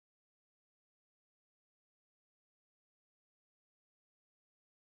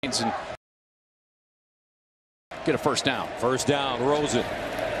And get a first down. First down, Rosen.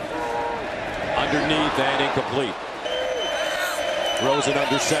 Underneath and incomplete. Rosen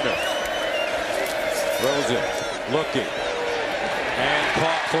under center. Rosen looking. And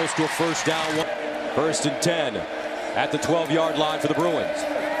caught close to a first down. 1st and 10 at the 12-yard line for the Bruins.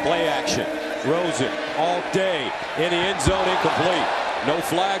 Play action. Rosen all day in the end zone, incomplete. No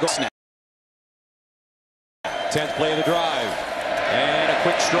flag. Snap. 10th play of the drive. And a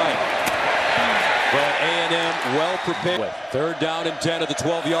quick strike. But A&M well prepared. 3rd down and 10 at the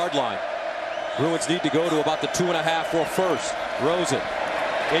 12-yard line. Bruins need to go to about the 2.5 for first. Rosen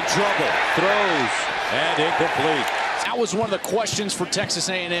in trouble. Throws and incomplete. That was one of the questions for Texas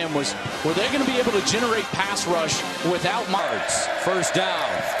A&M was, were they going to be able to generate pass rush without yards? First down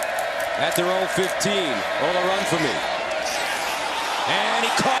at their own 15. Ola run for me. And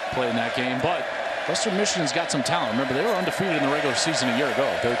he caught. Played in that game, but Western Michigan's got some talent. Remember, they were undefeated in the regular season a year ago.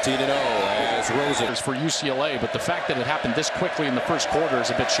 13-0 as Rosen. For UCLA, but the fact that it happened this quickly in the first quarter is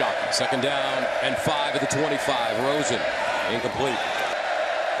a bit shocking. 2nd down and 5 at the 25. Rosen incomplete.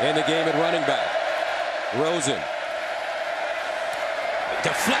 In the game at running back. Rosen.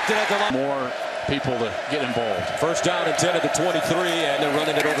 Deflected at the line. More people to get involved. 1st down and 10 at the 23, and they're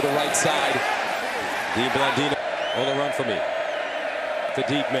running it over the right side. The Blandino. Ola run for me. The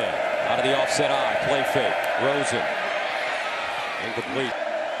deep man. Out of the offset eye. Play fake. Rosen. Incomplete.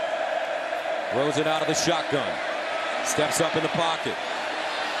 Rosen out of the shotgun. Steps up in the pocket.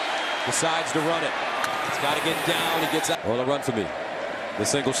 Decides to run it. He's got to get down. He gets out. Ola run for me. The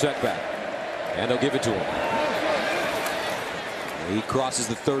single setback. And they'll give it to him. He crosses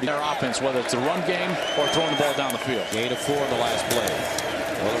the 30. Their offense, whether it's a run game or throwing the ball down the field. Gain of 4 in the last play.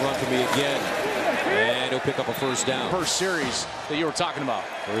 Ola run for me again. And he'll pick up a first down. First series that you were talking about.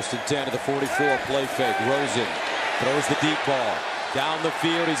 1st and 10 to the 44. Play fake. Rosen throws the deep ball. Down the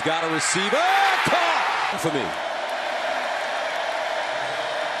field. He's got a receiver. Caught for me.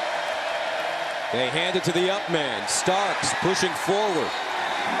 They hand it to the up man. Starks pushing forward.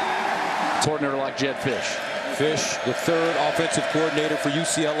 Coordinator like Jed Fish. Fish, the 3rd offensive coordinator for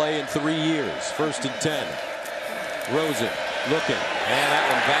UCLA in 3 years. 1st and 10. Rosen looking. And that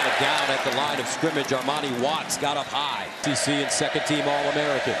one batted down at the line of scrimmage. Armani Watts got up high. TC and 2nd team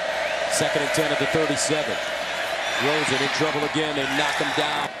All-American. 2nd and 10 at the 37. Rosen in trouble again. They knock him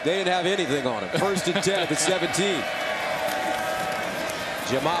down. They didn't have anything on him. 1st and 10 at the 17.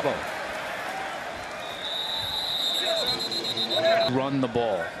 Jamabo. Run the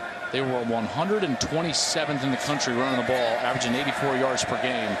ball. They were 127th in the country running the ball, averaging 84 yards per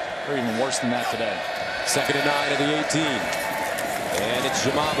game. They're even worse than that today. 2nd and 9 at the 18. And it's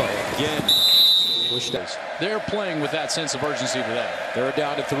Jamabo again. Pushed us. They're playing with that sense of urgency today. 3rd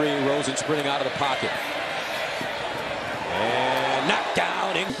down to 3. Rosen sprinting out of the pocket. And knocked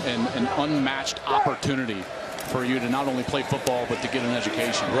down. And an unmatched opportunity for you to not only play football, but to get an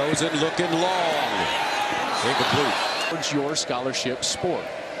education. Rosen looking long. Incomplete. It's your scholarship sport.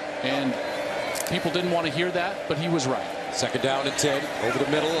 And people didn't want to hear that, but he was right. 2nd down and 10 over the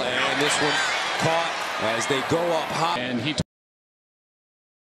middle, and this one caught as they go up high. And he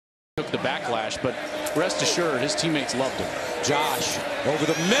took the backlash, but rest assured his teammates loved him. Josh over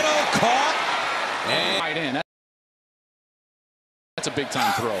the middle, caught and right in. That's a big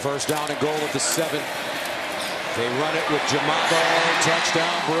time throw. 1st down and goal at the 7. They run it with Jamabo.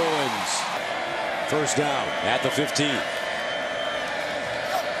 Touchdown Bruins. 1st down at the 15.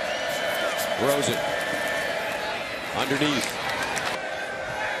 Rosen underneath.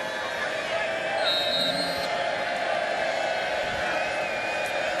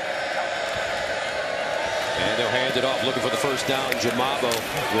 And they'll hand it off looking for the 1st down. Jamabo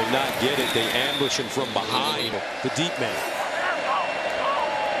will not get it. They ambush him from behind. The deep man.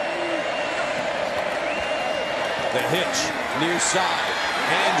 The hitch near side.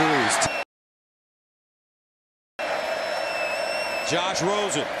 Andrews. Josh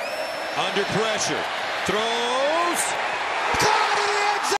Rosen under pressure. Throws.